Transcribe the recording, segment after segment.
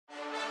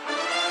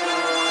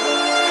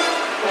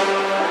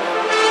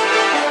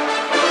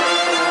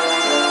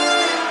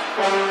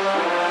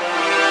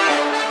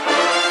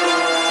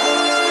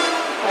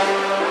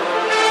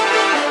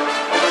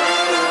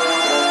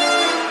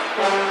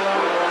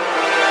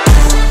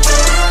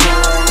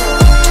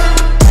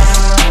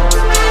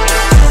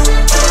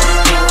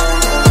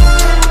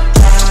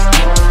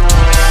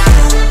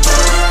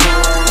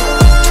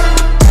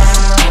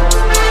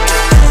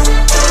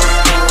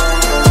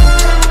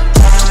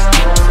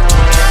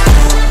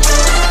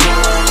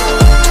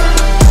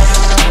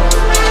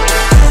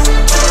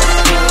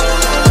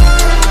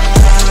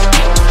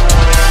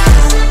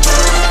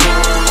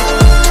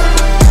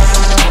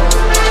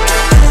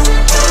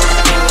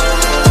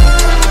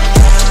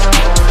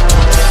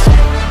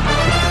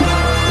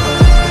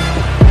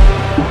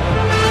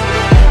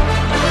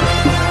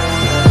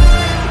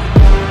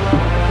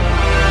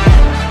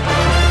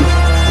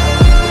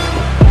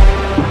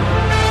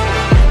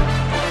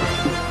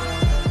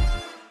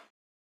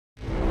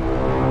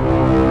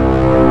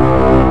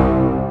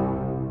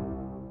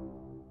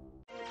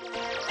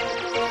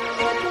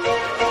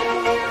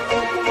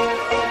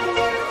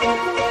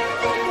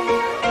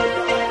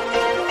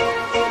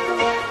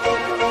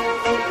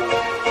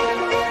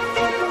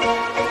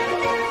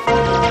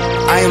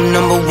I am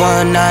number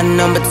one, not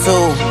number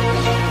two.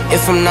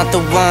 If I'm not the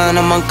one,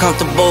 I'm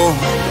uncomfortable.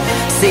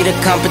 See the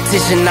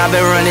competition I've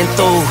been running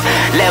through.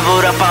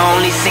 Leveled up, I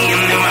only see him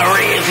in my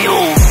rear view.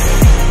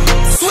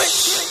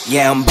 Switch.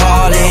 Yeah, I'm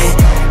ballin',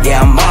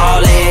 yeah, I'm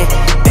ballin',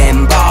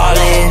 been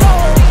ballin'.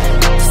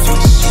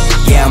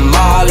 Yeah, I'm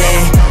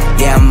ballin',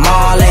 yeah, I'm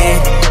ballin',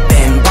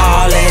 been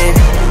ballin'.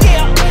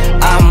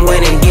 I'm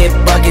winning, get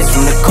buckets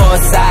from the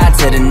court side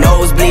to the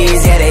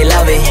nosebleeds, yeah, they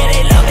love it.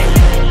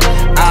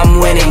 I'm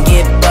winning,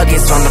 get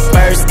buckets from the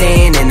first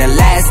in and the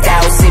last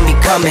out, see me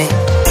coming.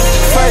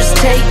 First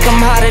take, I'm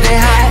hotter than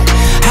hot,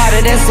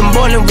 hotter than some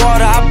boiling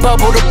water, I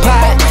bubble the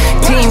pot.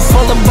 Team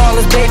full of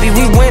ballers, baby,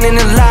 we winning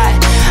a lot.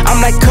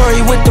 I'm like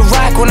Curry with the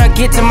rock when I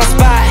get to my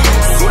spot.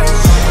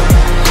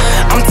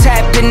 I'm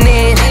tapping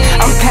in,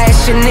 I'm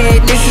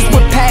passionate, this is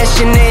what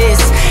passion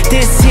is.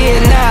 This here,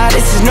 nah,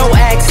 this is no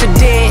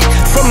accident.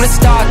 From the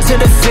start to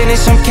the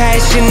finish, I'm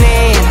cashing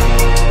in.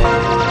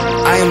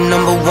 I am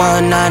number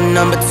one, not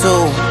number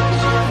two.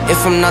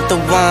 If I'm not the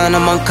one,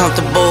 I'm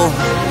uncomfortable.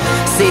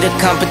 See the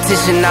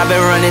competition I've been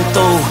running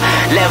through.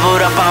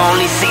 Leveled up, I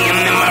only see him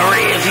in my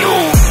rear view.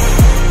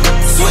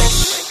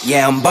 Switch.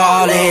 Yeah, I'm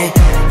ballin',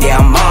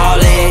 yeah, I'm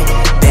ballin',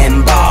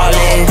 been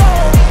ballin'.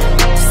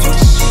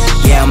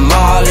 Yeah, I'm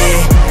ballin',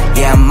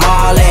 yeah, I'm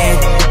ballin',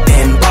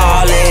 been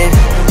ballin'.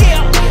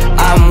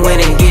 I'm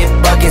winning, get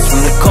buckets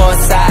from the court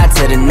side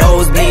to the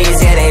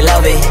nosebleeds, yeah, they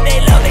love it.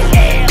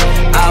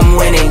 I'm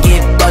winning,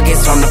 get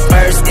buckets from the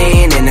first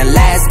in and the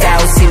last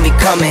out, see me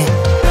coming.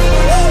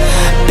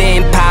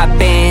 Been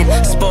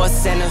poppin', Sports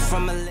Center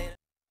from a little.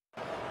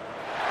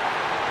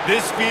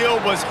 This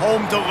field was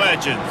home to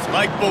legends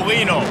like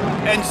Bellino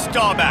and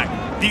Staubach,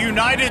 the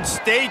United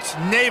States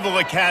Naval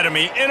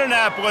Academy in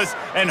Annapolis,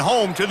 and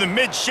home to the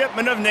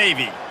Midshipmen of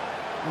Navy.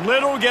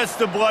 Little gets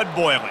the blood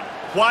boiling,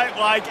 quite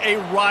like a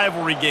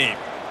rivalry game.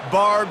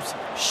 Barbs,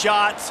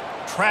 shots,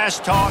 trash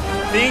talk,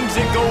 things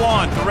that go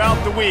on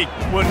throughout the week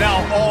will now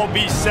all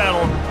be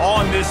settled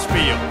on this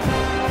field.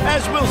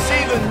 As we'll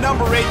see the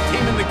number 8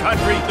 team in the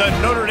country, the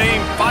Notre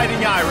Dame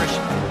Fighting Irish,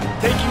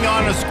 taking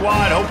on a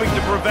squad hoping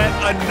to prevent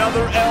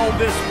another L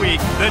this week,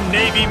 the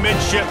Navy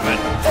Midshipmen.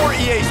 For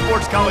EA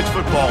Sports College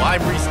Football,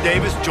 I'm Reese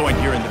Davis, joined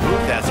here in the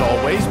booth, as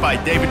always, by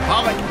David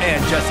Pollack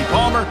and Jesse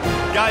Palmer.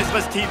 Guys,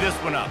 let's tee this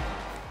one up.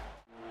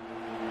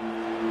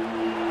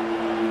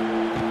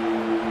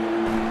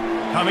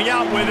 Coming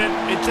out with it,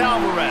 it's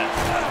Alvarez.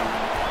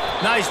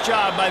 Nice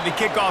job by the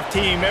kickoff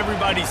team.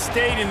 Everybody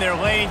stayed in their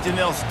lanes, and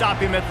they'll stop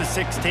him at the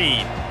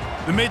 16.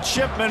 The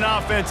Midshipmen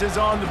offense is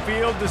on the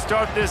field to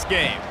start this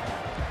game.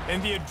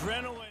 And the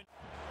adrenaline.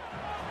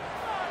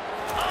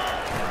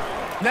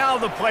 Now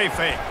the play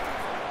fake.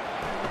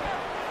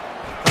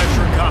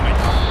 Pressure coming.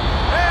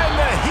 And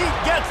the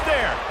Heat gets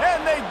there.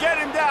 And they get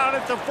him down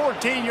at the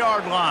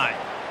 14-yard line.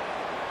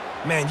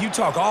 Man, you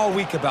talk all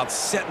week about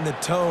setting the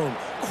tone,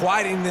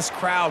 quieting this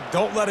crowd.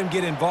 Don't let them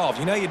get involved.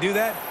 You know how you do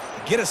that?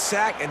 Get a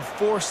sack and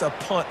force a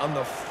punt on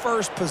the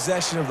first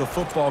possession of the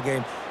football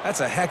game. That's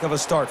a heck of a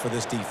start for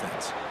this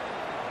defense.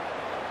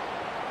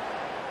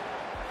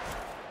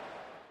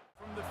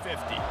 From the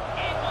 50.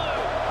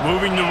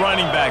 Moving the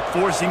running back,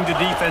 forcing the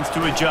defense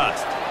to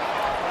adjust.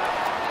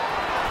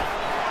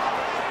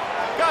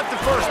 Got the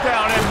first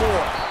down and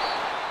more.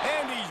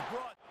 And he's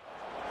brought.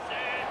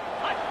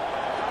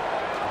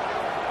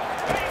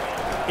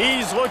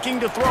 He's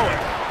looking to throw it.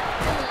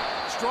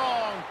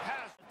 Strong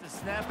pass to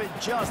snap it,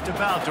 just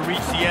about to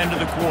reach the end of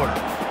the quarter.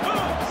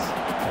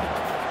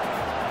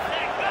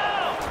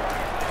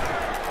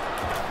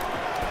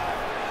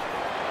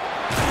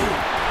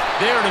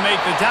 There to make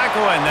the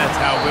tackle, and that's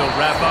how we'll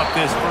wrap up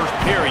this first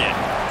period.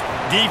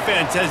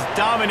 Defense has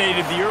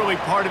dominated the early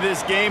part of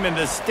this game, and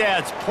the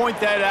stats point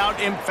that out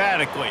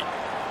emphatically.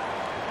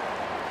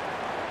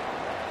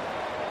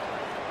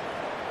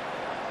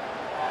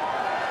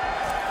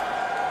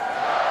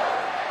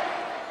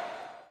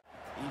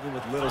 Even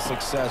with little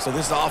success, so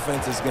this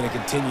offense is going to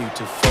continue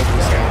to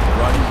focus on the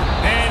run.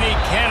 And he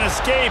can't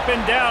escape,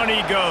 and down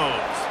he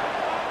goes.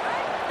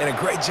 And a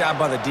great job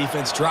by the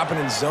defense, dropping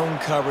in zone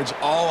coverage,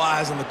 all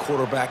eyes on the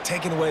quarterback,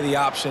 taking away the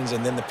options,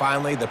 and then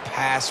finally the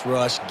pass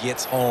rush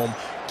gets home,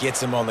 gets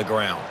him on the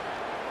ground.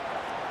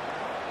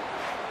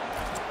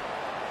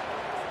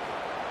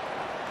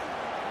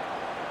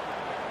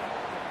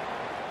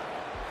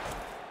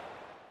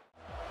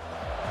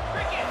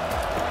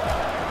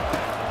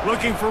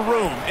 Looking for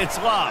room, it's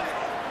Love.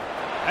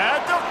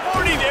 At the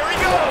 40, there he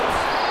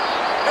goes.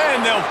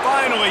 And they'll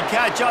finally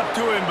catch up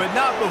to him, but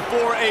not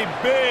before a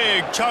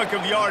big chunk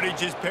of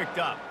yardage is picked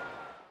up.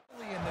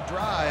 In the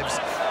drives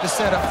to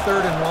set up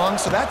 3rd and long,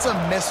 so that's a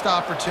missed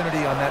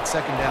opportunity on that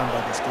 2nd down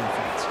by this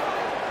defense.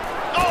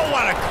 Oh,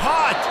 what a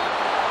cut!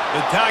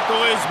 The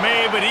tackle is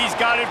made, but he's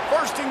got it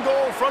 1st and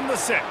goal from the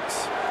 6.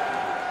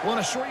 Well, in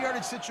a short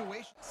yardage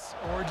situation,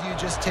 or do you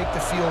just take the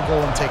field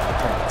goal and take the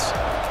points?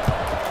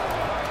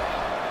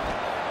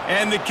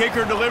 And the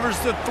kicker delivers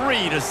the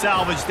 3 to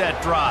salvage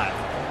that drive.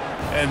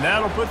 And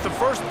that'll put the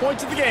first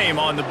points of the game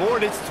on the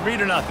board. It's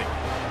 3-0.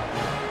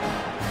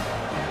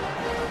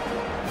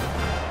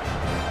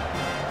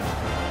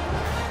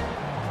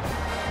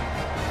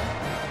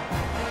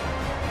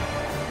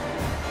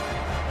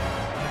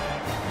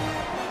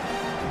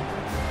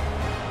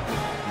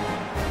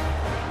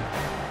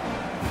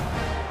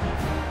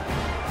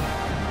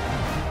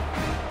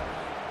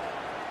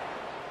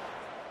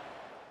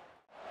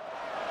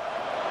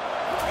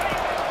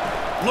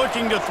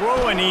 Looking to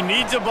throw, and he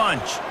needs a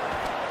bunch.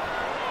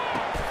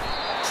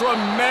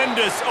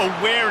 Tremendous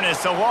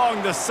awareness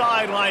along the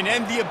sideline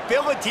and the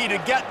ability to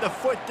get the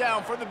foot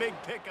down for the big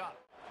pickup.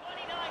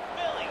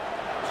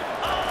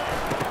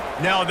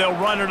 Now they'll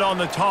run it on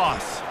the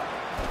toss.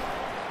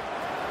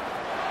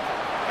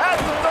 At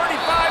the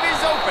 35,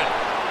 he's open.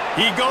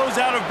 He goes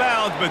out of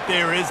bounds, but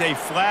there is a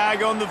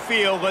flag on the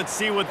field. Let's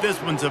see what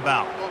this one's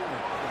about.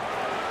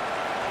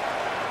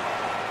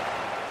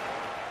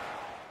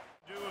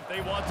 If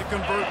they want to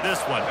convert this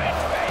one.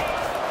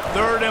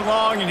 3rd and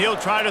long, and he'll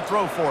try to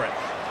throw for it.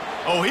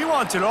 Oh, he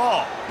wants it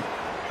all.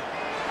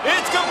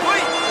 It's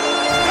complete.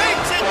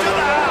 Takes it to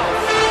the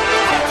house.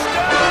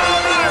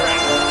 Touchdown,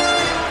 Irish.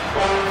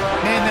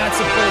 Man, that's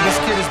a play this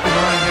kid has been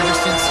running ever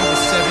since he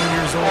was 7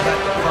 years old at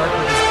the park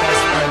with his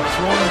best friend,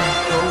 throwing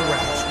go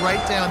routes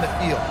right down the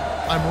field.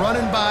 I'm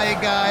running by a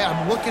guy,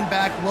 I'm looking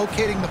back,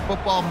 locating the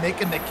football,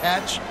 making the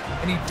catch,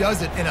 and he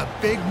does it in a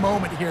big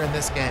moment here in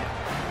this game.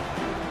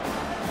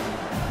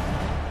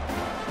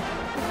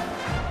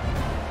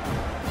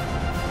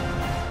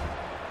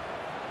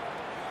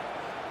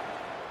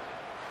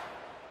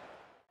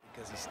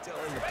 He's still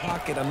in the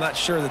pocket. I'm not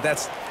sure that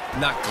that's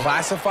not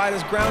classified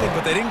as grounding,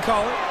 but they didn't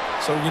call it.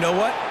 So you know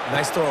what?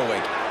 Nice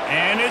throwaway.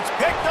 And it's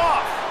picked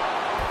off.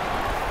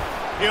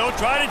 He'll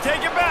try to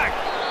take it back.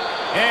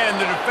 And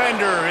the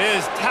defender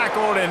is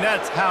tackled, and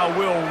that's how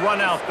we'll run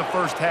out the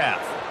first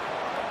half.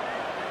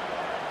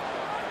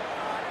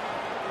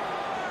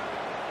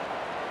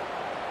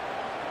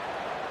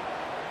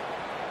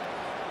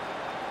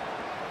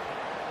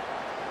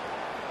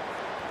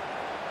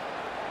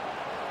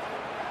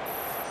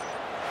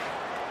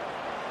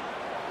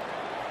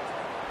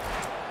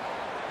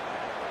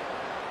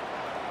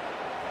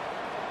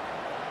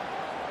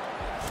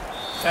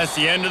 That's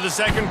the end of the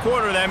second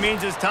quarter. That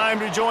means it's time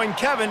to join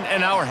Kevin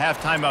and our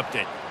halftime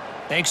update.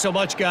 Thanks so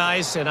much,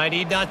 guys. And I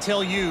need not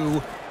tell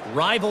you,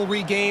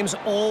 rivalry games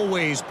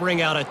always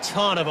bring out a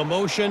ton of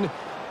emotion.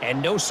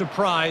 And no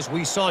surprise,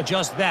 we saw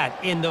just that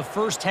in the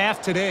first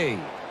half today.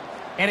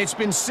 And it's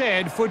been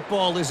said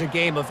football is a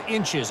game of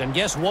inches. And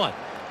guess what?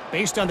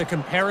 Based on the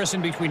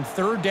comparison between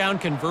 3rd down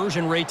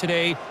conversion rate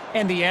today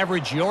and the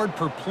average yard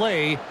per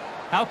play,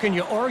 how can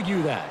you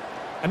argue that?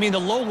 I mean,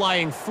 the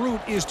low-lying fruit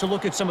is to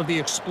look at some of the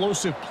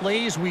explosive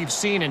plays we've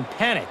seen and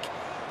panic.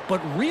 But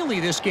really,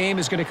 this game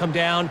is going to come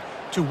down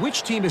to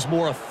which team is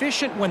more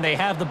efficient when they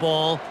have the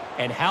ball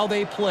and how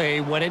they play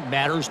when it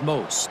matters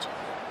most.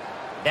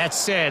 That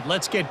said,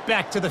 let's get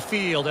back to the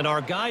field and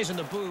our guys in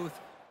the booth.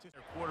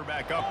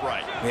 Quarterback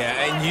upright. Yeah,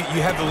 and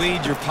you have the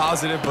lead, you're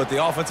positive, but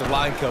the offensive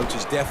line coach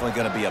is definitely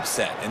going to be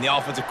upset. And the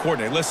offensive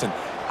coordinator, listen,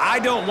 I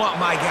don't want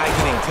my guy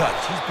getting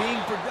touched. He's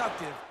being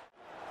productive.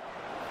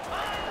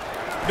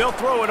 They'll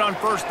throw it on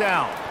 1st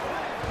down.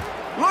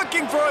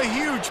 Looking for a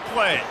huge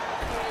play.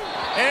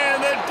 And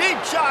the deep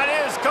shot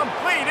is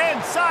complete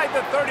inside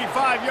the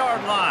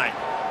 35-yard line.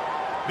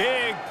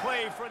 Big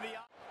play for the...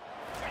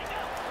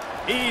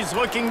 He's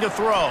looking to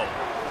throw.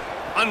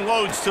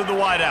 Unloads to the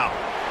wideout.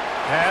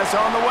 Pass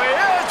on the way.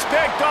 It's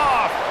picked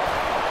off.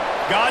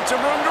 Got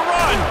some room to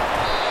run.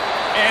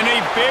 And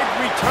a big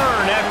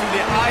return after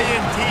the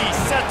INT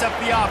sets up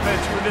the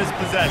offense for this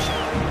possession.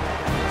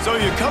 So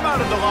you come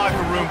out of the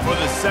locker room for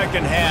the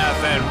second half,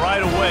 and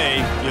right away,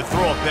 you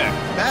throw a pick.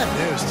 Bad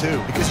news, too,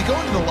 because you go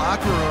into the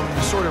locker room,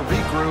 you sort of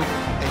regroup,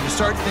 and you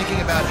start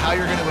thinking about how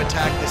you're going to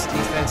attack this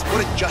defense,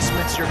 what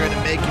adjustments you're going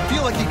to make. You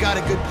feel like you got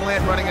a good plan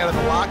running out of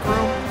the locker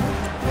room,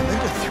 and then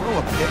to throw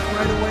a pick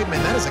right away,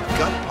 man, that is a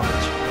gut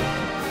punch.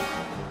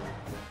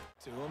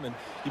 And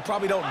you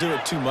probably don't do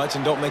it too much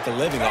and don't make a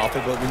living off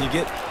it, but when you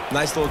get a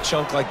nice little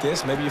chunk like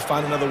this, maybe you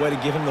find another way to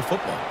give him the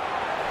football.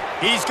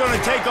 He's going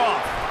to take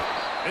off.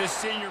 This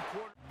senior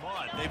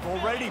quarterback, they've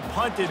already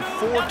punted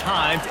 4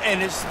 times,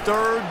 and it's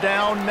 3rd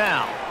down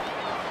now.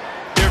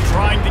 They're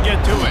trying to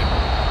get to him.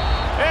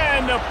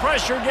 And the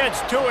pressure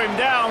gets to him.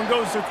 Down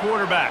goes the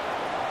quarterback.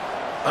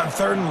 On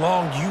 3rd and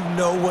long, you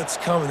know what's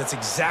coming. That's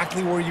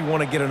exactly where you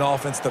want to get an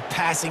offense. The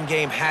passing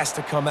game has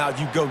to come out.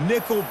 You go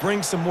nickel,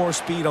 bring some more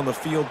speed on the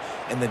field,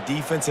 and the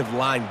defensive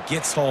line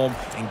gets home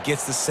and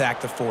gets the sack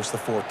to force the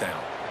 4th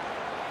down.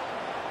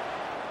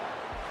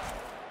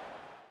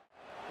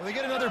 Well, they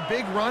get another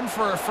big run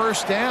for a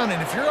 1st down,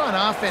 and if you're on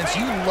offense,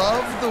 you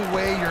love the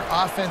way your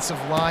offensive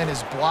line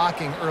is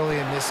blocking early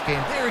in this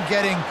game. They're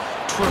getting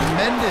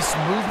tremendous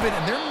movement,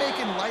 and they're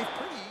making life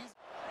pretty easy.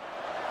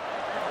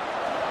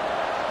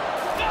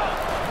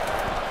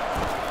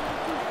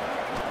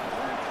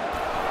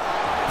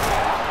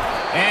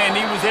 And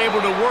he was able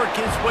to work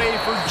his way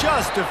for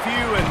just a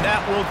few, and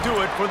that will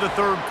do it for the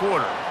 3rd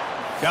quarter.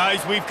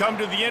 Guys, we've come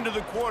to the end of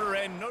the quarter,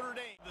 and Notre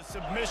Dame, the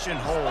submission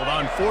hold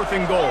on 4th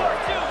and goal.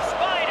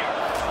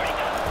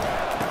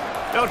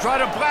 They'll try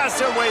to blast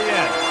their way in.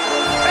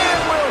 And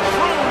will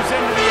cruise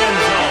into the end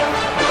zone.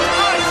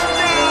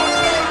 Touchdown,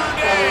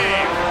 Notre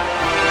Dame!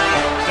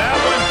 That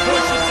one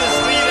pushes this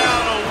lead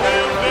out a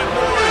little bit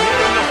more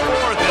here in the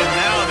 4th, and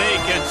now they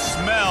can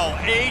smell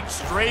 8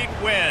 straight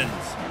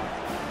wins.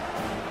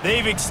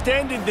 They've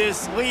extended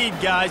this lead,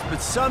 guys,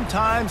 but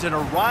sometimes in a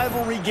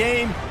rivalry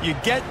game, you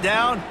get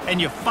down and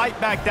you fight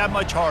back that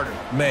much harder.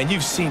 Man,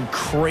 you've seen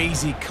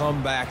crazy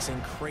comebacks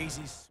and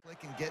crazy... They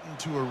can get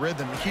into a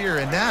rhythm here,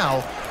 and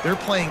now they're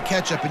playing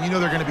catch-up, and you know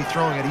they're going to be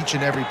throwing at each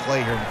and every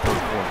play here in the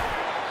fourth quarter.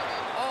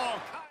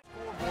 Oh,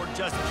 scoreboard,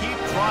 just keep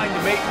trying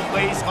to make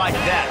plays like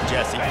that,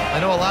 Jesse. I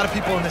know a lot of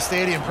people in the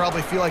stadium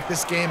probably feel like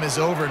this game is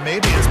over, and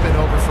maybe it's been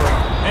over for...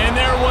 And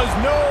there was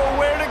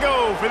nowhere to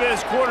go for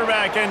this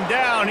quarterback, and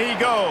down he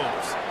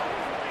goes.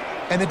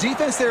 And the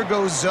defense there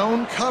goes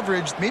zone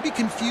coverage, maybe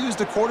confused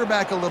the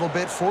quarterback a little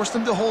bit, forced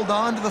him to hold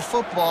on to the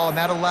football, and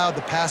that allowed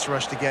the pass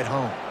rush to get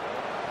home.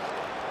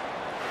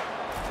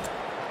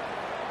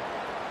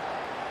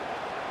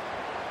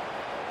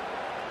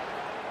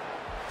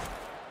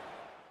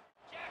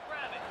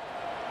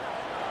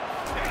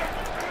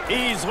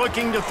 He's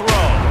looking to throw.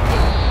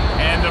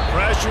 And the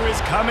pressure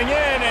is coming in,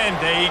 and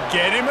they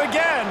get him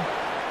again.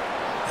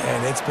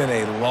 And it's been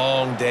a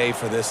long day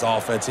for this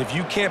offense. If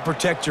you can't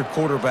protect your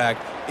quarterback,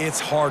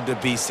 it's hard to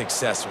be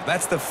successful.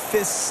 That's the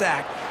 5th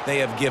sack they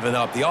have given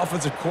up. The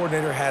offensive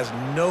coordinator has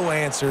no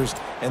answers,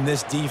 and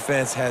this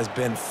defense has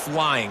been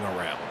flying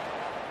around.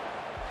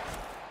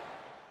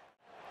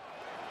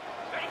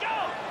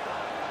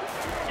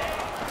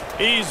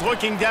 He's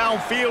looking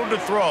downfield to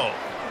throw.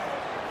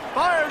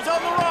 Fires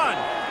on the run.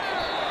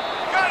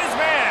 Got his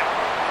man.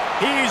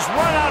 He's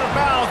run out of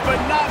bounds, but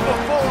not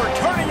before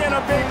turning in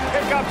a big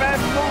pickup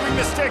and moving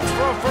the sticks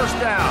for a first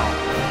down.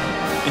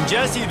 And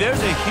Jesse,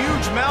 there's a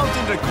huge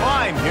mountain to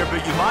climb here,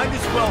 but you might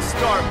as well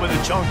start with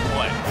a chunk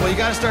play. Well, you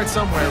got to start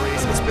somewhere,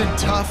 Reese. It's been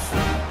tough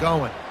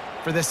going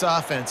for this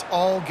offense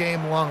all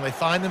game long. They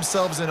find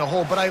themselves in a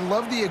hole, but I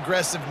love the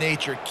aggressive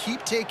nature.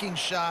 Keep taking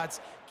shots.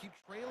 Keep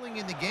trailing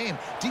in the game.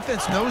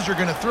 Defense knows you're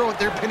going to throw it.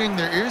 They're pinning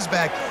their ears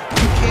back.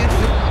 You can't...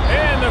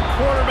 And the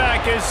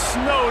quarterback is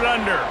snowed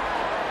under.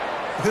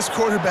 This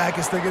quarterback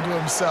is thinking to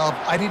himself,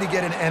 I need to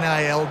get an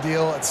NIL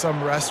deal at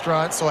some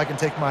restaurant so I can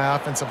take my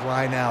offensive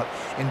line out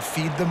and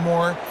feed them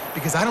more,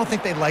 because I don't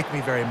think they like me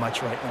very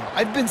much right now.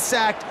 I've been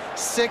sacked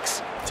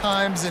 6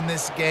 times in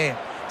this game.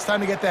 It's time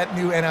to get that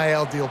new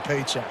NIL deal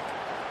paycheck.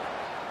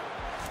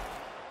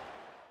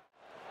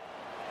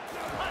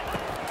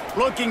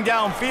 Looking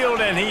downfield,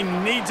 and he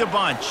needs a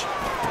bunch.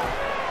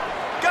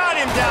 Got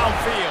him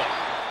downfield.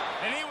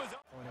 And he was...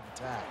 Point of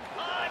attack.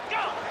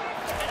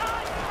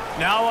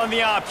 Now on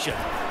the option.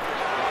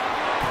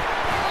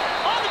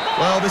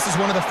 Well, this is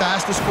one of the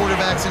fastest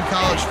quarterbacks in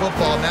college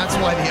football, and that's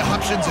why the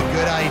option's a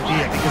good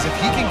idea, because if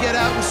he can get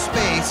out in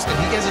space and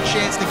he has a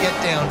chance to get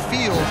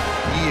downfield,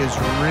 he is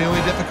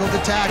really difficult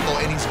to tackle,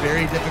 and he's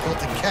very difficult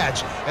to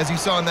catch, as you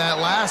saw in that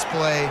last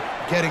play,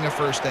 getting a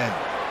first down.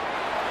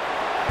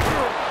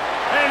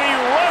 And he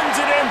runs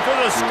it in for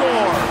the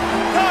score.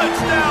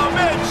 Touchdown,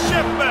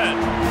 midshipman!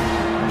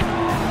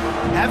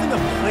 Having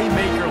a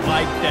playmaker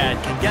like that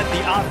can get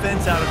the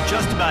offense out of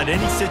just about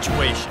any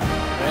situation.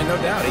 And no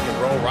doubt, he can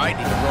roll right,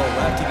 he can roll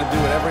left, he can do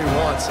whatever he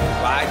wants,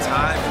 buy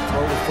time and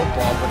throw the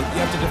football, but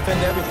you have to defend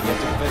everything. You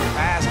have to defend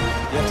pass,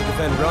 you have to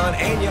defend run,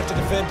 and you have to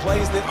defend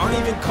plays that aren't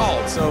even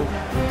called. So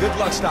good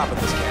luck stopping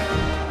this cat.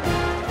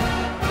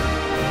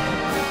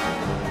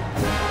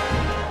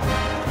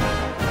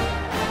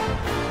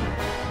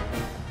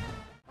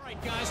 All right,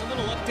 guys, a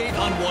little update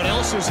on what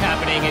else is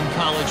happening in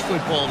college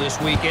football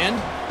this weekend.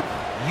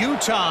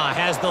 Utah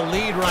has the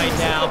lead right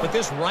now, but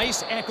this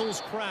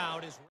Rice-Eccles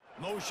crowd is...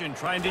 Motion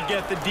trying to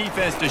get the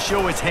defense to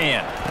show his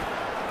hand.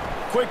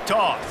 Quick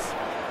toss.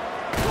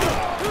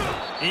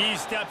 He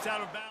steps out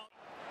of bounds.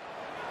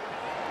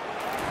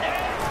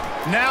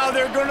 Now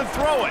they're going to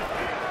throw it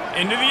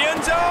into the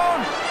end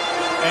zone.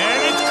 And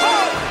it's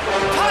caught.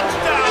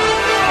 Touchdown,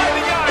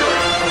 Fighting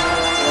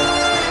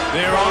Irish.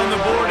 They're on the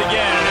board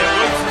again, and it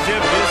looks as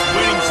if this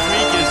winning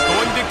streak is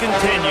going to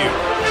continue.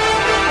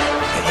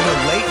 You know,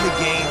 late in the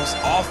games,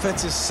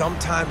 offenses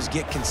sometimes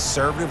get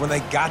conservative when they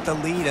got the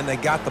lead and they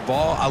got the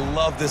ball. I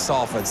love this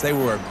offense. They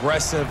were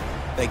aggressive.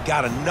 They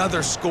got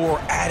another score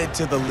added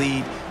to the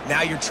lead.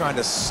 Now you're trying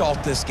to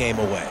salt this game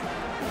away.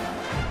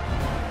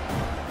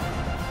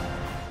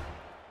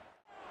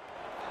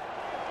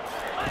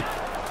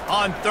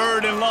 On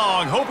 3rd and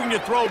long, hoping to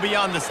throw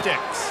beyond the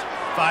sticks.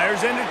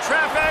 Fires into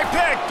traffic,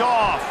 picked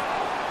off.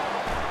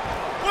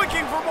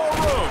 Looking for more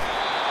room.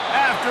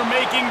 After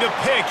making the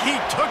pick, he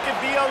took it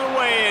the other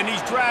way, and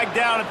he's dragged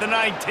down at the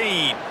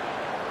 19.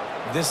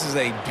 This is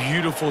a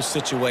beautiful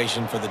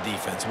situation for the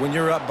defense. When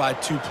you're up by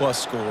 2+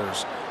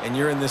 scores and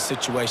you're in this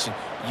situation,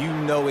 you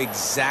know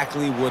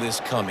exactly what is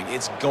coming.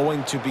 It's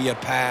going to be a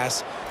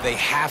pass. They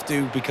have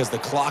to, because the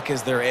clock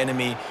is their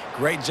enemy.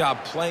 Great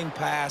job playing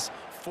pass,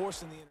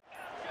 forcing the...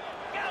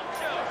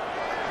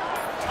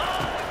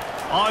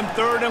 On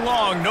 3rd and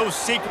long, no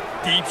secret.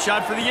 Deep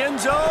shot for the end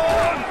zone.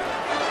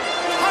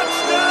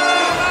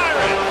 Touchdown,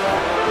 Irish!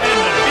 And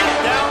the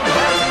beatdown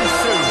has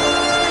ensued.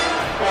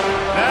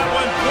 That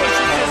one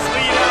pushes this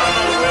lead out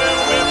a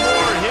little bit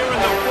more here in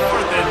the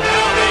 4th, and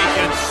now they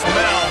can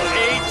smell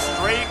 8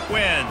 straight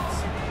wins.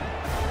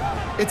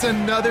 It's a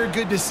another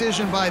good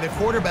decision by the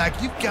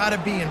quarterback. You've got to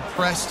be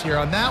impressed here.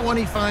 On that one,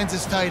 he finds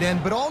his tight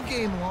end, but all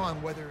game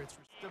long, whether it's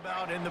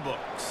about in the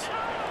books.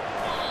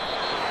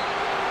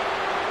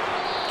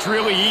 It's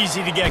really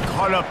easy to get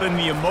caught up in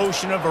the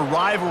emotion of a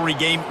rivalry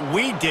game.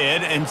 We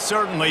did, and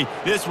certainly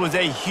this was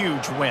a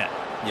huge win.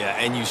 Yeah,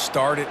 and you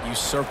started, you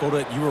circled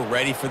it, you were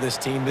ready for this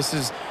team. This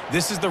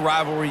is the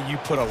rivalry you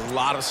put a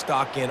lot of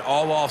stock in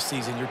all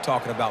offseason. You're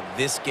talking about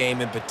this game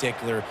in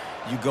particular.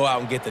 You go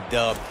out and get the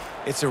dub.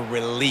 It's a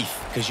relief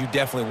because you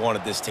definitely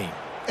wanted this team.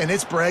 And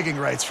it's bragging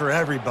rights for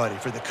everybody,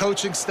 for the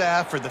coaching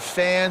staff, for the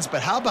fans,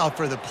 but how about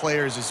for the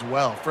players as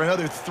well? For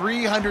another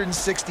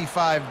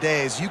 365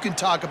 days, you can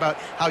talk about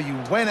how you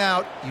went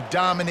out, you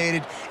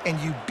dominated, and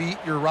you beat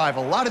your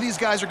rival. A lot of these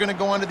guys are going to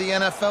go on to the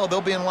NFL.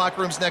 They'll be in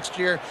locker rooms next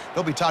year.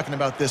 They'll be talking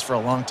about this for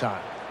a long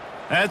time.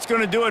 That's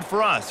going to do it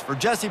for us. For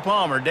Jesse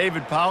Palmer,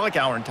 David Pollack,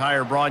 our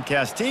entire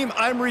broadcast team,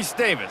 I'm Reese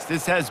Davis.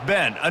 This has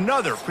been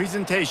another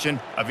presentation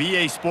of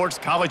EA Sports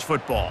College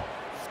Football.